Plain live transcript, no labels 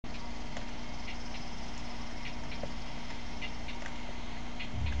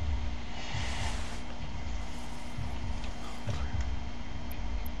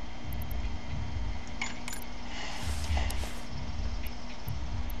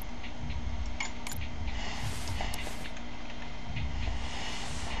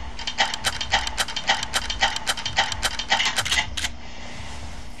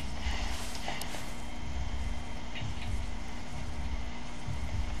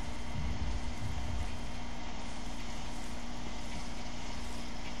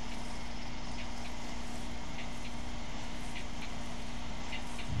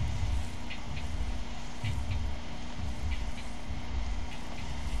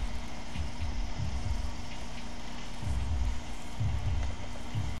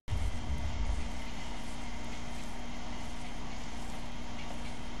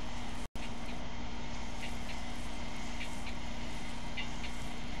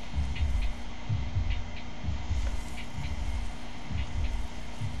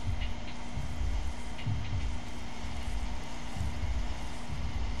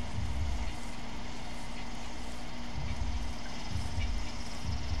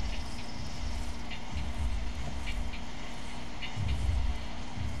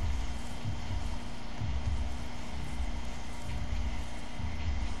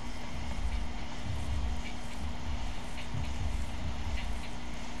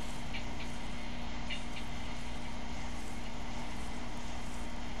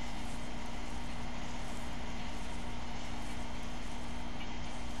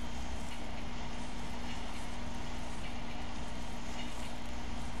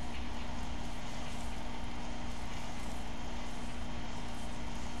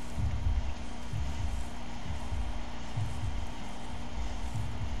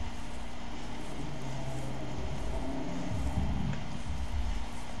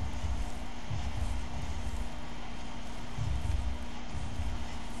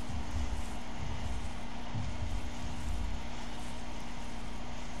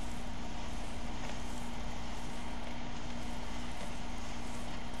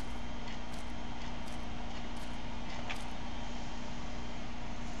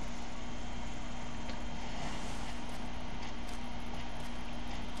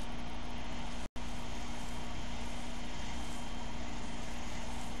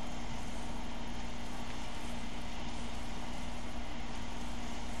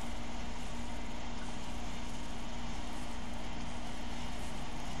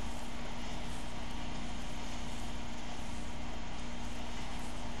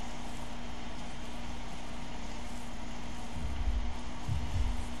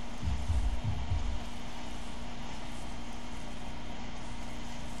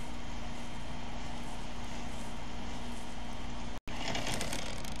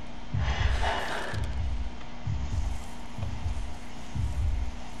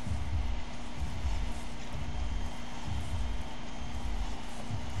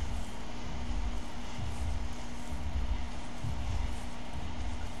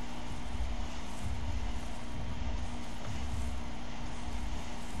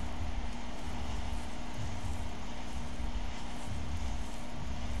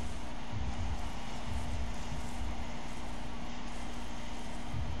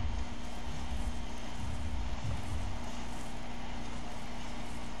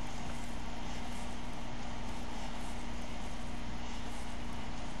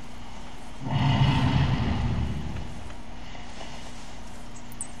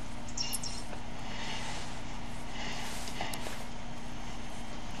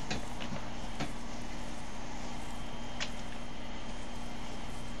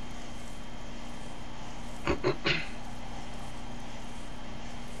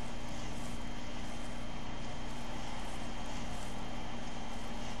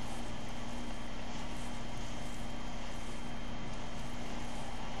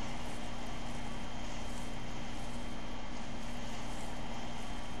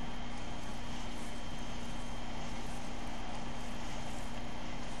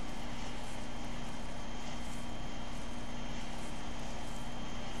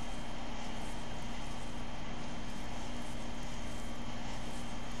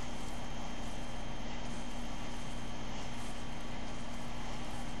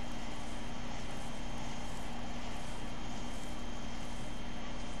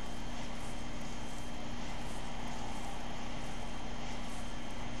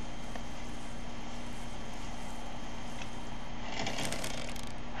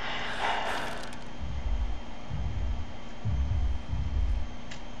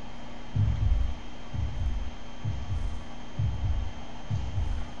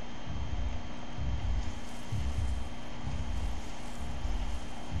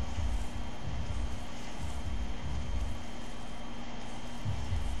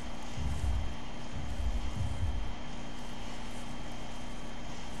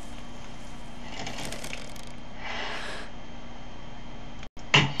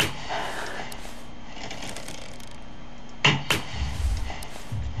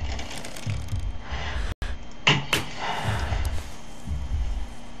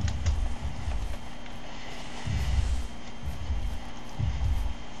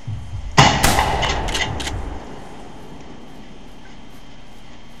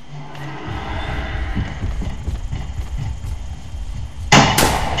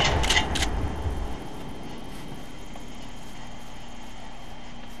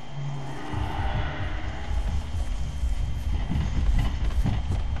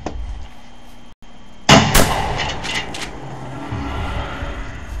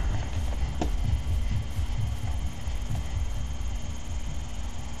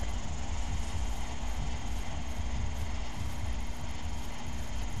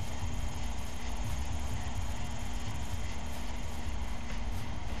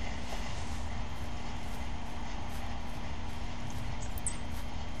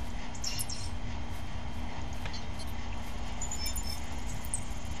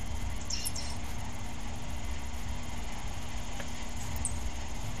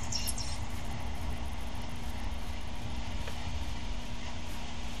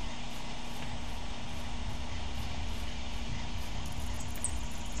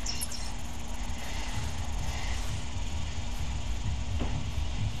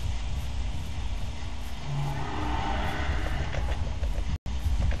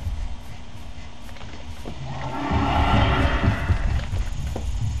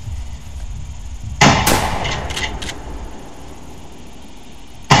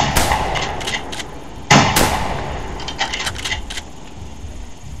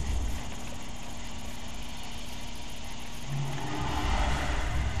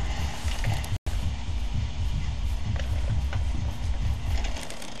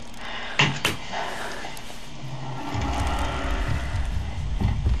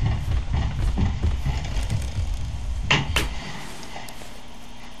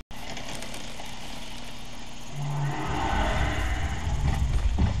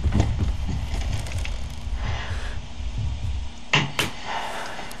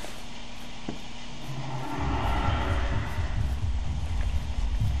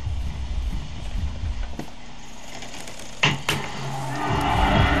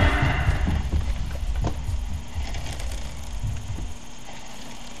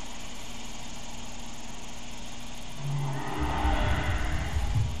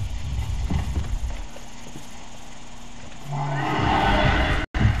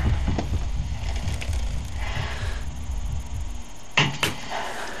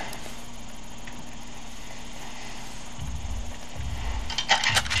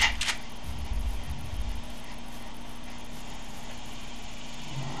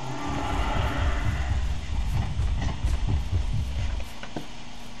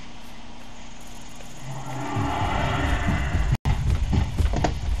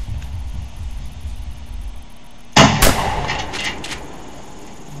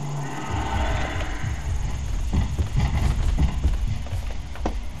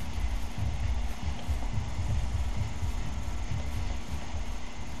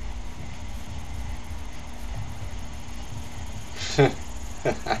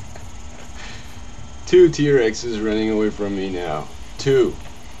Two T-Rexes running away from me now. Two.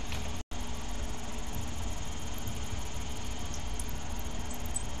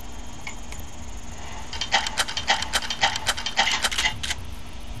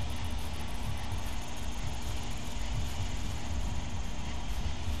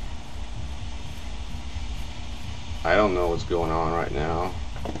 I don't know what's going on right now.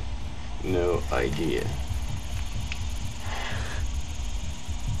 No idea.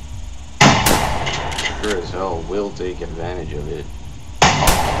 Sure as hell will take advantage of it.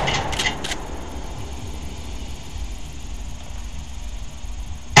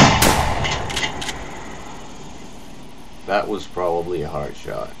 That was probably a hard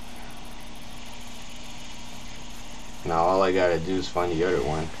shot. Now all I gotta do is find the other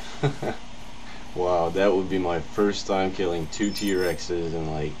one. Wow, that would be my first time killing two T-Rexes in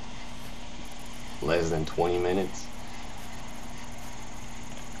like less than 20 minutes.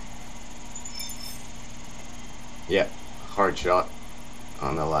 Yeah, hard shot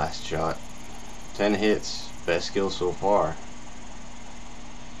on the last shot. 10 hits, best kill so far.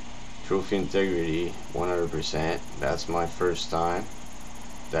 Trophy integrity, 100%. That's my first time.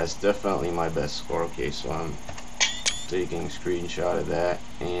 That's definitely my best score. Okay, so I'm taking a screenshot of that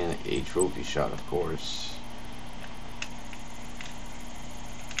and a trophy shot, of course.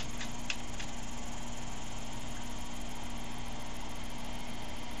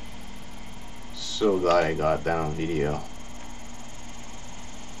 So glad I got that on video.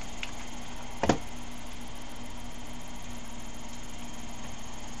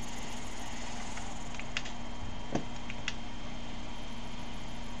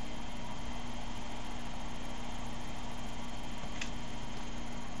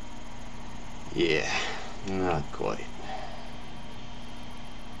 Yeah, not quite.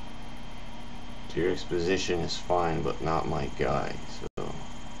 T-Rex position is fine, but not my guy, so.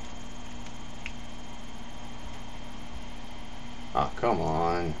 Ah, come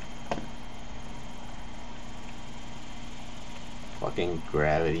on. Fucking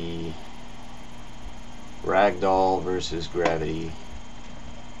gravity. Ragdoll versus gravity.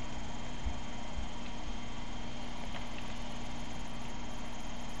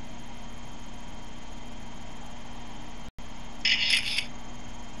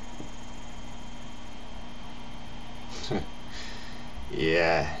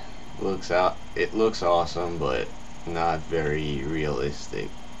 Yeah, it looks awesome, but not very realistic.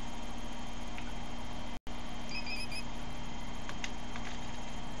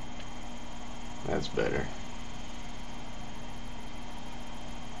 That's better.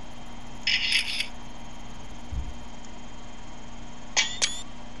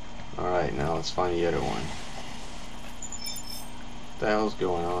 Alright, now let's find the other one. What the hell's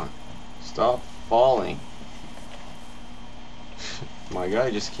going on? Stop falling. My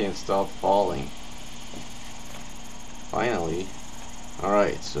guy just can't stop falling. Finally.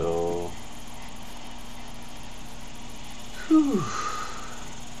 Alright, so. Whew.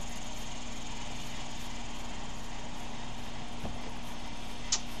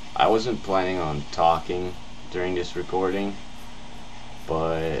 I wasn't planning on talking during this recording,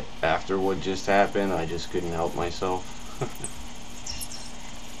 but after what just happened, I just couldn't help myself.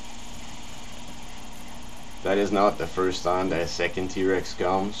 That is not the first time that a second T-Rex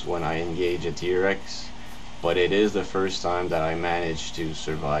comes when I engage a T-Rex, but it is the first time that I managed to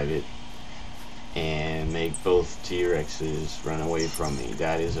survive it and make both T-Rexes run away from me.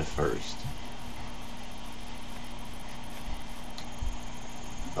 That is a first.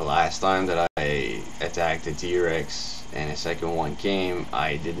 The last time that I attacked a T-Rex and a second one came,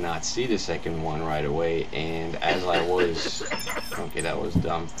 I did not see the second one right away, and as I was okay, that was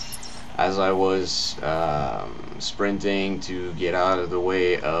dumb. As I was sprinting to get out of the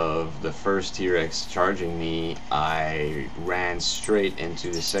way of the first T-Rex charging me, I ran straight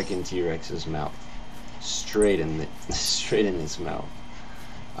into the second T-Rex's mouth. Straight in its mouth.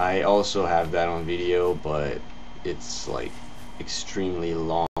 I also have that on video, but it's like extremely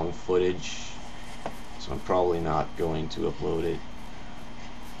long footage, so I'm probably not going to upload it.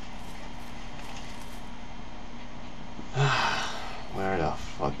 Where the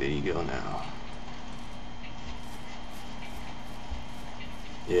fuck did he go now?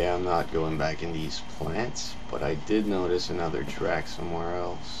 Yeah, I'm not going back in these plants, but I did notice another track somewhere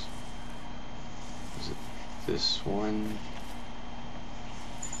else. Is it this one?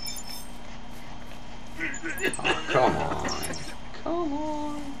 Oh, come on. Come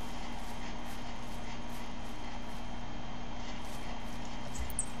on.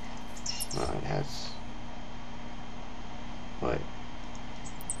 Oh, it has... What?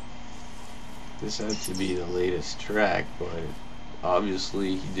 This had to be the latest track, but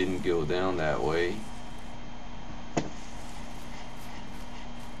obviously he didn't go down that way.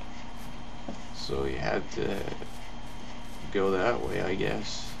 So he had to go that way, I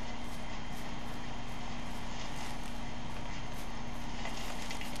guess.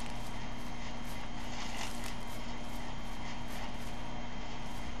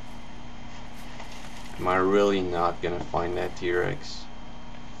 Am I really not gonna find that T-Rex?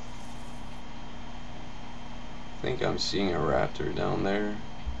 I think I'm seeing a raptor down there.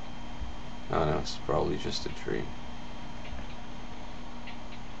 Oh no, it's probably just a tree.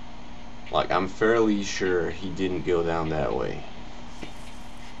 Like, I'm fairly sure he didn't go down that way.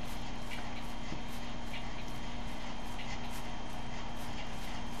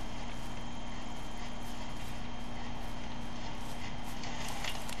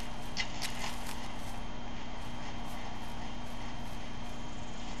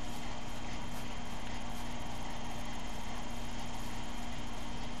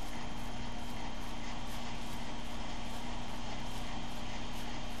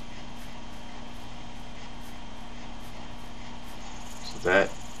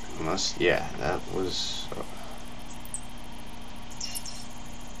 That must, yeah, that was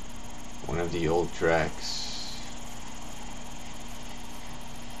one of the old tracks.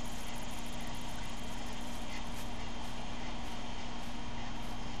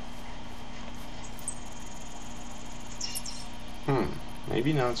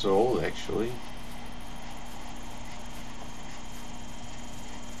 Maybe not so old actually.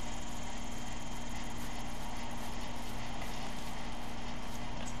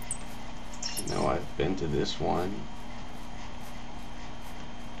 No, I've been to this one.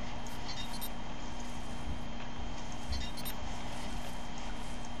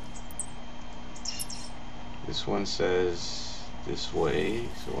 This one says this way,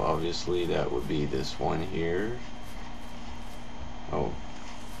 so obviously that would be this one here. Oh,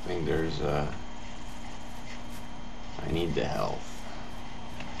 I think there's I need the health.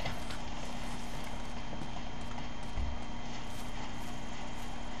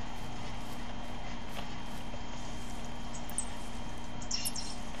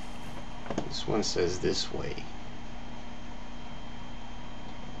 This one says this way.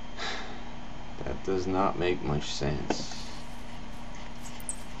 That does not make much sense.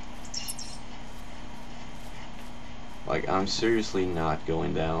 Like, I'm seriously not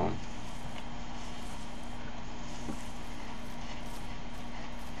going down.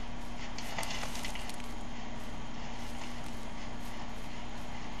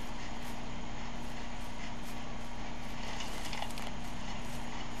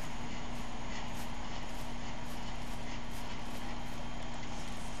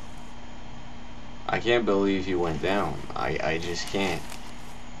 I can't believe he went down. I just can't.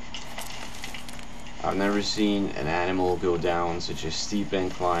 I've never seen an animal go down such a steep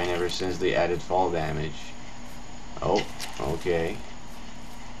incline ever since they added fall damage. Oh, okay.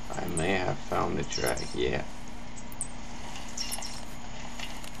 I may have found the track, yeah.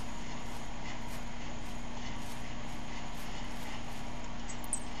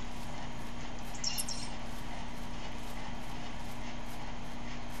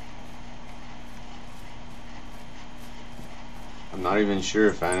 I'm not even sure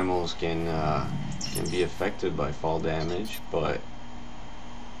if animals can be affected by fall damage, but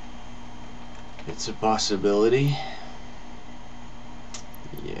it's a possibility.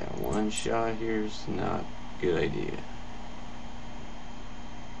 Yeah, one shot here is not a good idea.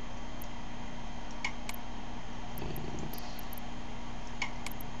 And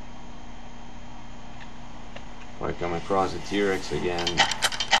if I come across a T-Rex again,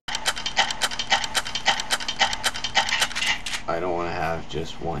 I don't want to have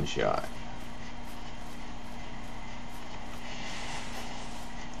just one shot.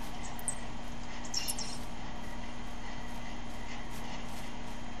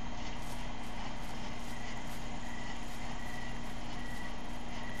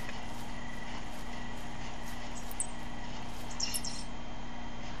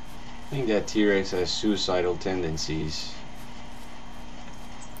 I think that T-Rex has suicidal tendencies.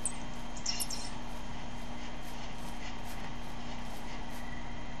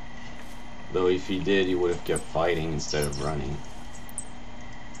 Though if he did, he would have kept fighting instead of running.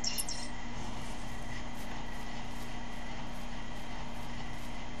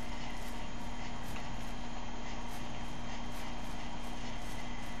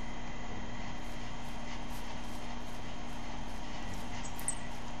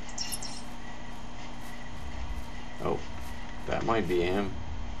 Oh, that might be him.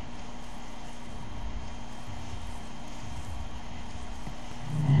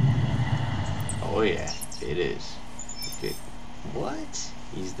 Oh yeah, it is. Okay,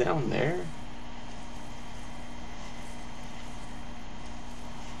 He's down there?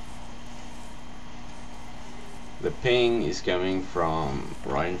 The ping is coming from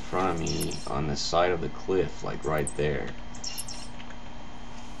right in front of me on the side of the cliff, like right there.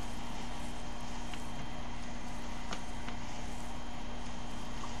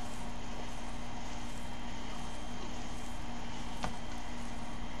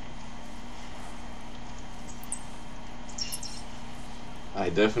 I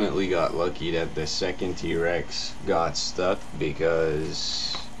definitely got lucky that the second T-Rex got stuck,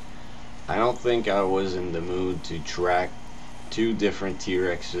 because I don't think I was in the mood to track two different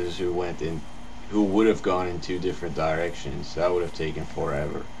T-Rexes who would have gone in two different directions. That would have taken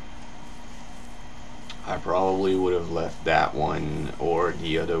forever. I probably would have left that one or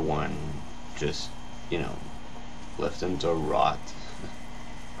the other one, just, you know, left them to rot.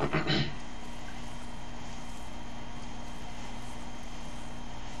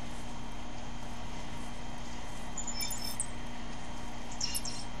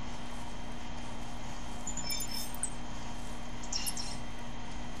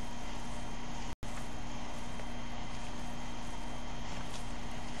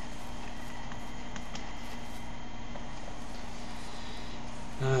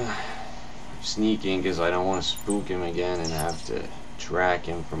 Sneaking because I don't want to spook him again and have to track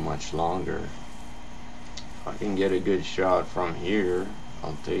him for much longer. If I can get a good shot from here,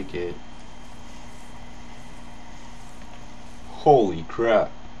 I'll take it. Holy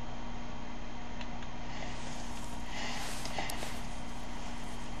crap.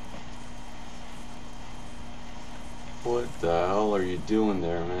 What the hell are you doing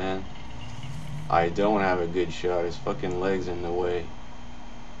there, man? I don't have a good shot. His fucking leg's in the way.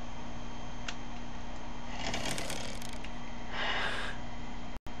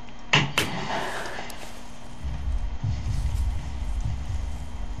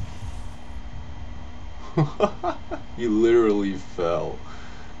 He literally fell.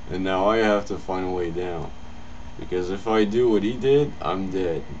 And now I have to find a way down. Because if I do what he did, I'm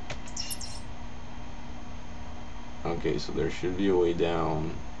dead. Okay, so there should be a way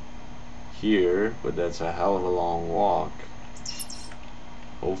down here, but that's a hell of a long walk.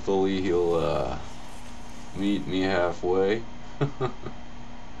 Hopefully he'll meet me halfway.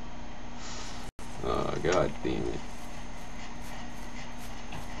 Oh, god damn it.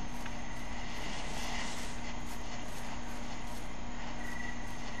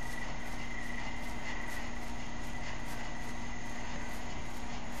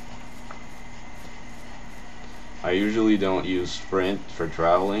 I usually don't use sprint for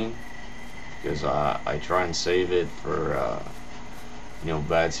traveling because I try and save it for you know,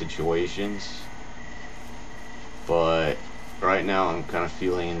 bad situations. But right now I'm kind of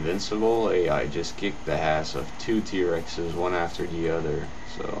feeling invincible. I just kicked the ass of two T-Rexes, one after the other.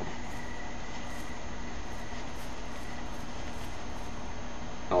 So,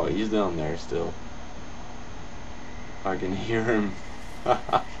 oh, he's down there still. I can hear him.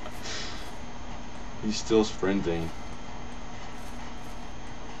 He's still sprinting.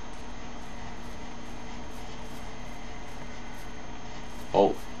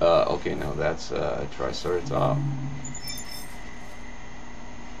 Oh, okay, no, that's Triceratops.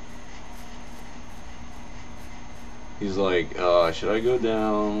 He's like, should I go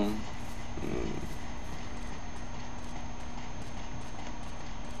down?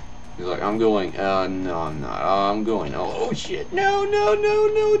 He's like, I'm going, no, I'm not. I'm going. Oh, shit. No, no, no,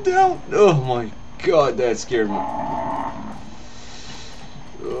 no, don't. Oh, my God, that scared me.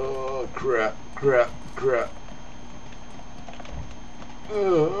 Oh, crap, crap, crap.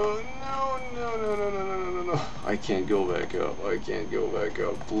 Oh, no, no, no, no, no, no, no, no. I can't go back up. I can't go back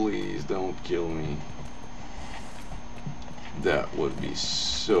up. Please don't kill me. That would be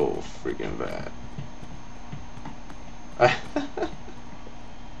so freaking bad.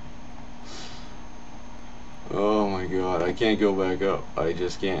 Oh my god, I can't go back up. I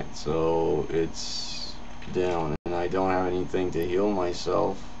just can't. So it's down, and I don't have anything to heal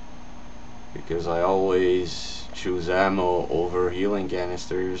myself because I always choose ammo over healing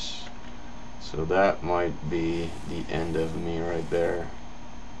canisters. So that might be the end of me right there.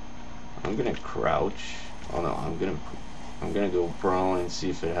 I'm gonna crouch. Oh no, I'm gonna go prone and see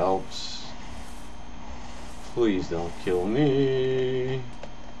if it helps. Please don't kill me.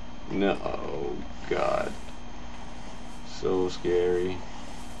 No, oh god. So scary.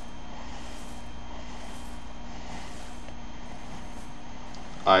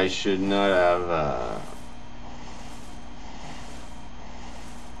 I should not have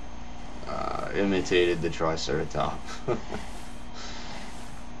imitated the Triceratops.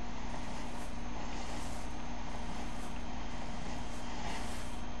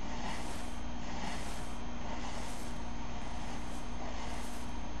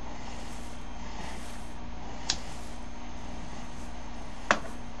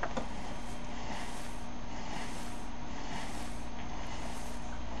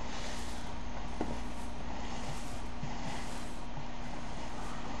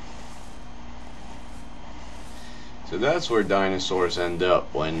 So that's where dinosaurs end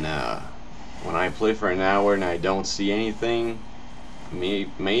up when I play for an hour and I don't see anything.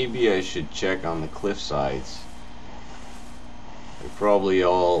 Maybe I should check on the cliff sides. They're probably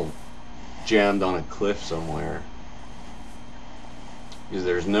all jammed on a cliff somewhere. Because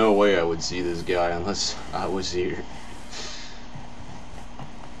there's no way I would see this guy unless I was here.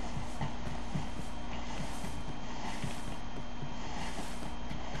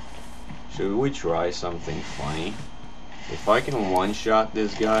 Should we try something funny? If I can one-shot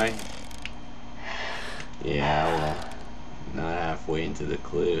this guy... Yeah, well, not halfway into the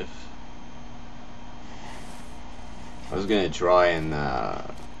cliff. I was gonna try and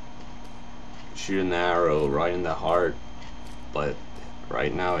shoot an arrow right in the heart, but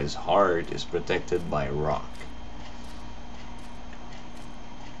right now his heart is protected by rock.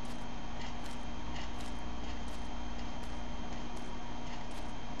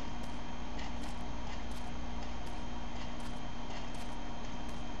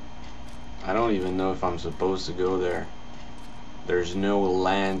 I don't even know if I'm supposed to go there. There's no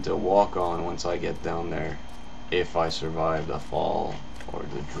land to walk on once I get down there. If I survive the fall or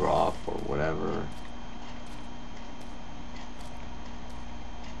the drop or whatever.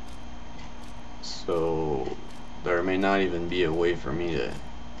 So there may not even be a way for me to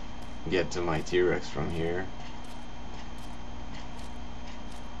get to my T-Rex from here.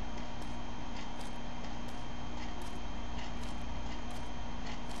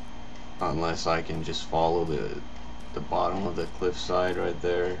 Unless I can just follow the bottom of the cliffside right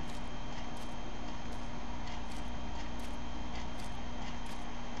there.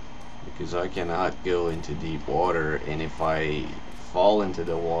 Because I cannot go into deep water, and if I fall into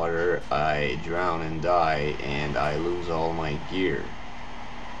the water, I drown and die, and I lose all my gear.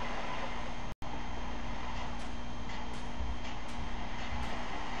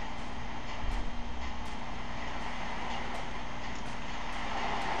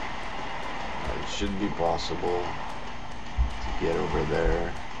 It should be possible to get over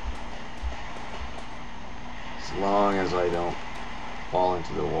there, as long as I don't fall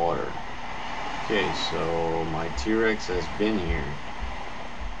into the water. Okay, so my T-Rex has been here.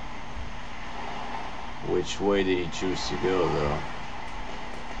 Which way did he choose to go, though?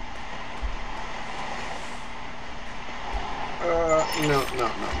 No,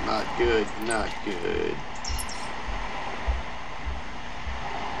 not good, not good.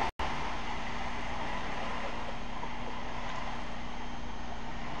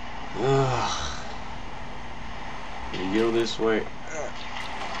 You go this way?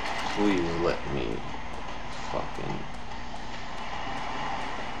 Please let me fucking...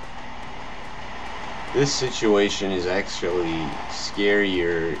 This situation is actually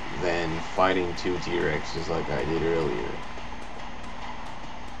scarier than fighting two T-Rexes like I did earlier.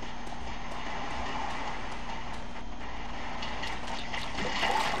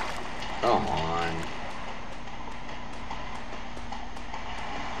 Come on.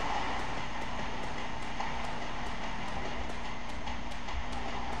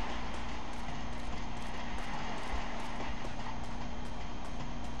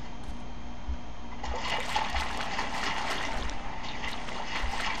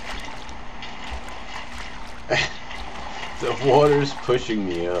 The water's pushing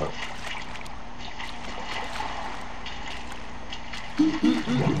me up.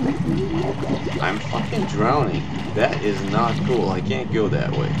 I'm fucking drowning. That is not cool. I can't go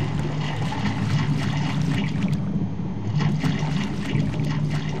that way.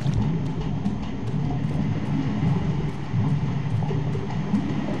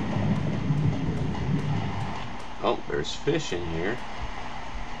 Oh, there's fish in here.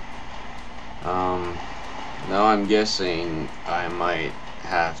 Now I'm guessing I might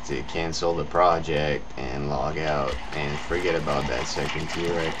have to cancel the project and log out and forget about that second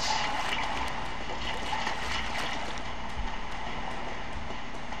T-Rex.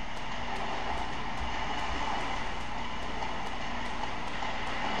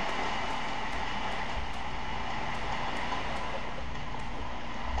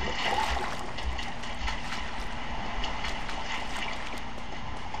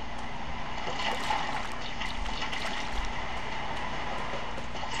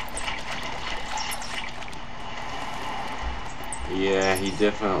 Yeah, he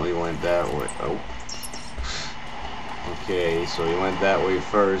definitely went that way. Oh. Okay, so he went that way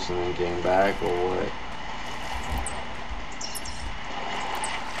first and then came back, or what?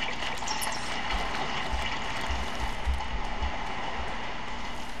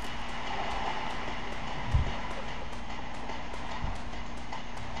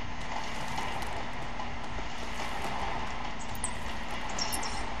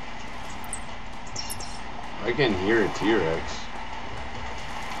 I I can hear a T-Rex.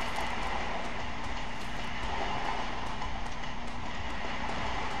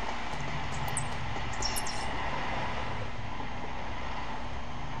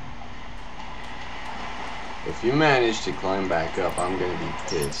 If you manage to climb back up, I'm gonna be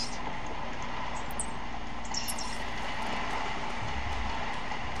pissed.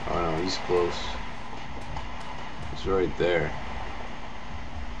 Oh no, he's close. He's right there.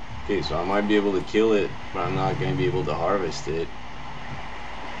 Okay, so I might be able to kill it, but I'm not gonna be able to harvest it.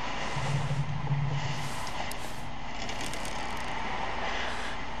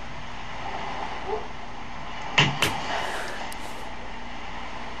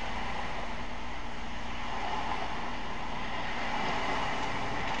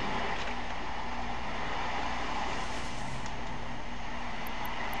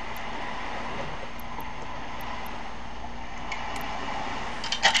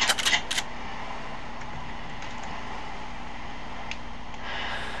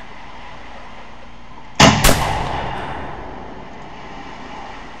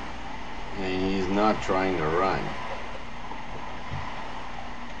 And he's not trying to run.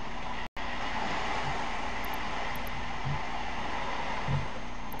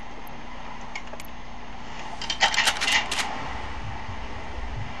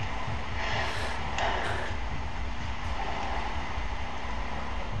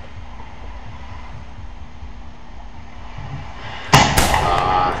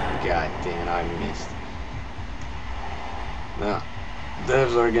 God damn, I missed. Now,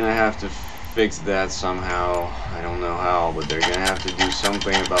 devs are gonna have to fix that somehow. I don't know how, but they're gonna have to do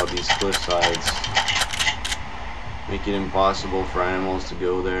something about these cliff sides. Make it impossible for animals to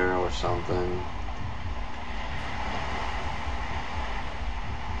go there or something.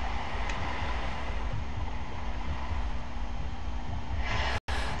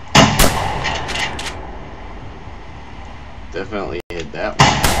 Definitely hit that one.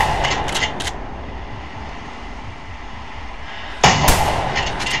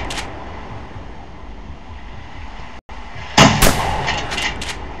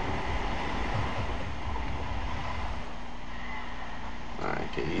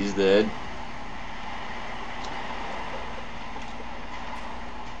 Okay, he's dead.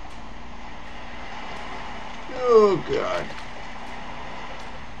 Oh God.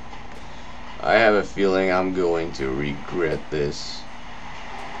 I have a feeling I'm going to regret this.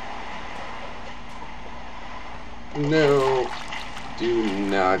 No, do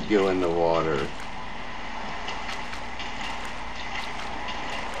not go in the water.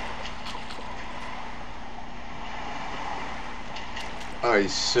 I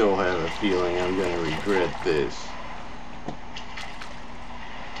so have a feeling I'm gonna regret this.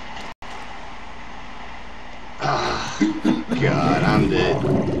 Ah, God, I'm dead.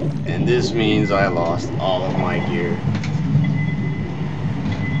 And this means I lost all of my gear.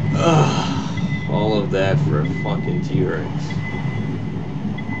 Ugh, all of that for a fucking T-Rex.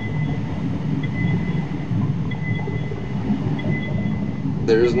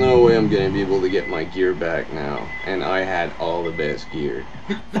 There's no way I'm gonna be able to get my gear back now. And I had all the best gear.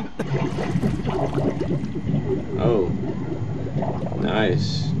 Oh.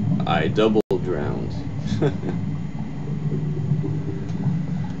 Nice. I double drowned.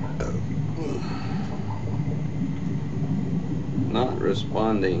 Not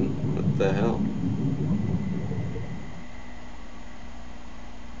responding. What the hell?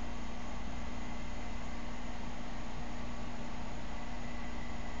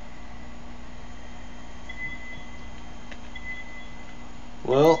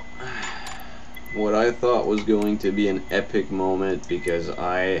 Well, what I thought was going to be an epic moment because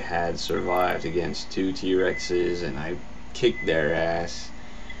I had survived against 2 T-Rexes and I kicked their ass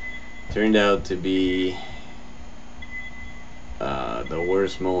turned out to be the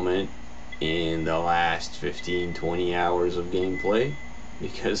worst moment in the last 15-20 hours of gameplay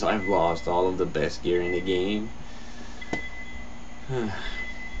because I've lost all of the best gear in the game.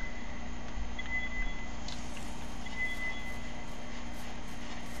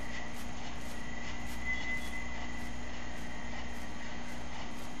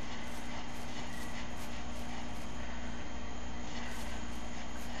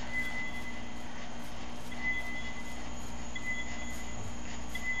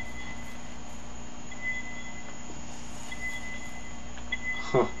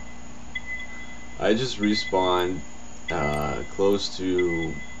 I just respawned close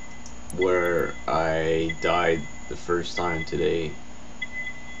to where I died the first time today.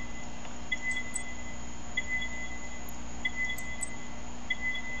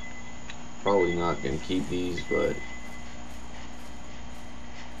 Probably not gonna keep these, but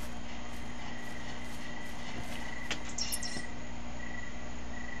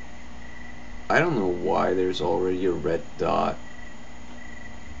I don't know why there's already a red dot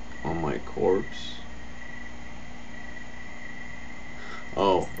on my corpse.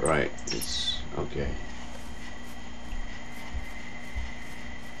 Oh, right. It's okay.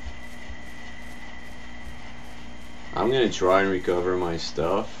 I'm gonna try and recover my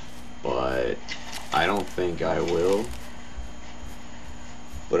stuff, but I don't think I will.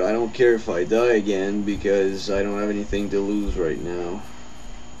 But I don't care if I die again because I don't have anything to lose right now.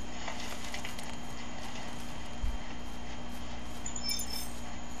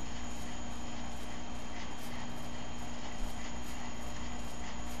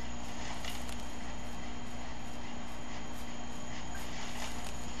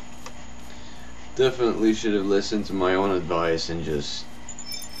 Definitely should have listened to my own advice and just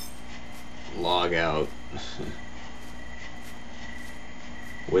log out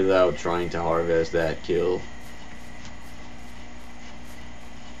without trying to harvest that kill.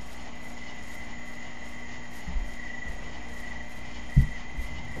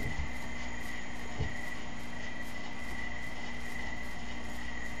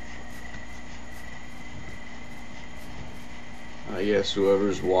 I guess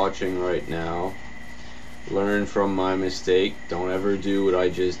whoever's watching right now, learn from my mistake. Don't ever do what I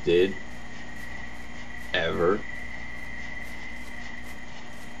just did. Ever.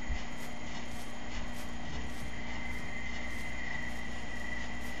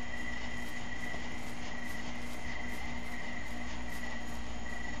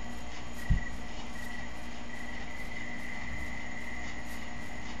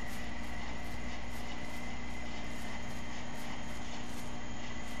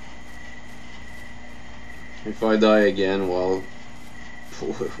 If I die again, well,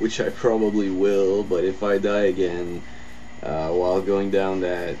 which I probably will, but if I die again while going down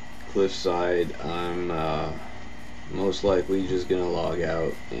that cliffside, I'm most likely just gonna log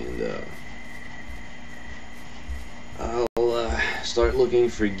out and I'll start looking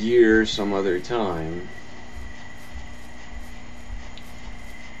for gear some other time.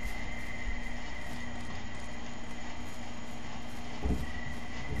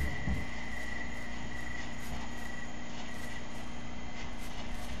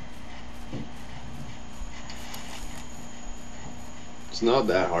 It's not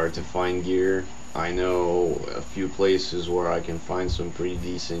that hard to find gear. I know a few places where I can find some pretty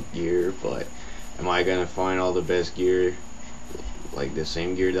decent gear, but am I gonna find all the best gear, like the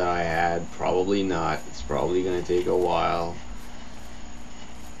same gear that I had? Probably not. It's probably gonna take a while.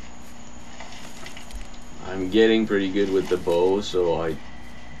 I'm getting pretty good with the bow, so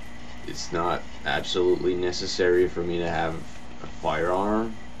it's not absolutely necessary for me to have a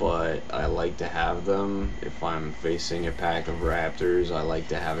firearm, but I like to have them. If I'm facing a pack of raptors, I like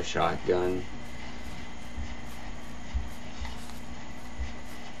to have a shotgun.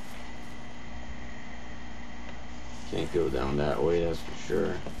 Can't go down that way, that's for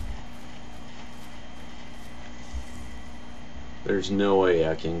sure. There's no way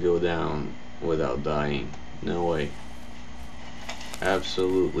I can go down without dying. No way.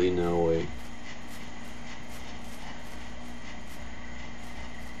 Absolutely no way.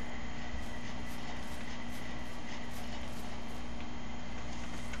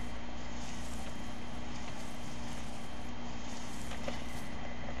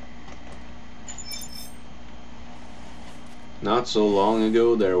 Not so long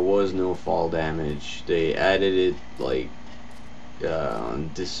ago, there was no fall damage. They added it like on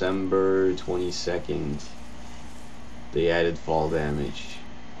December 22nd. They added fall damage.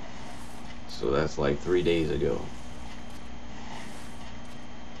 So that's like 3 days ago.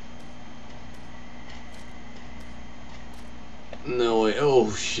 No way.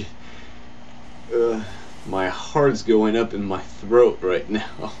 Oh shit. My heart's going up in my throat right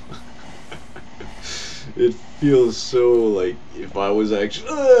now. It feels so like if I was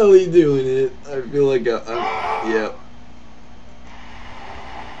actually doing it. I feel like yeah.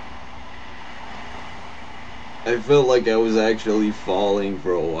 I felt like I was actually falling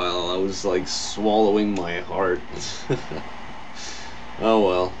for a while. I was like swallowing my heart. Oh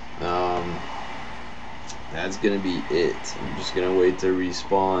well. That's gonna be it. I'm just gonna wait to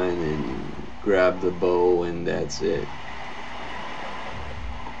respawn and grab the bow, and that's it.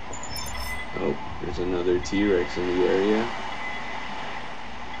 Oh, there's another T-Rex in the area.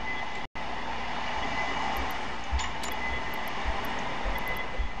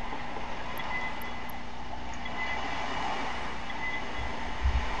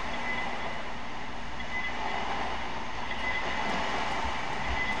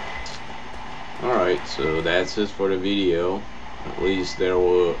 Alright, so that's it for the video. At least there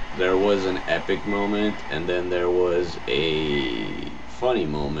was an epic moment, and then there was a funny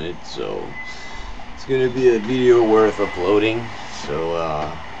moment, so it's gonna be a video worth uploading. So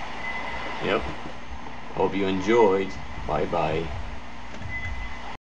yep, hope you enjoyed. Bye bye.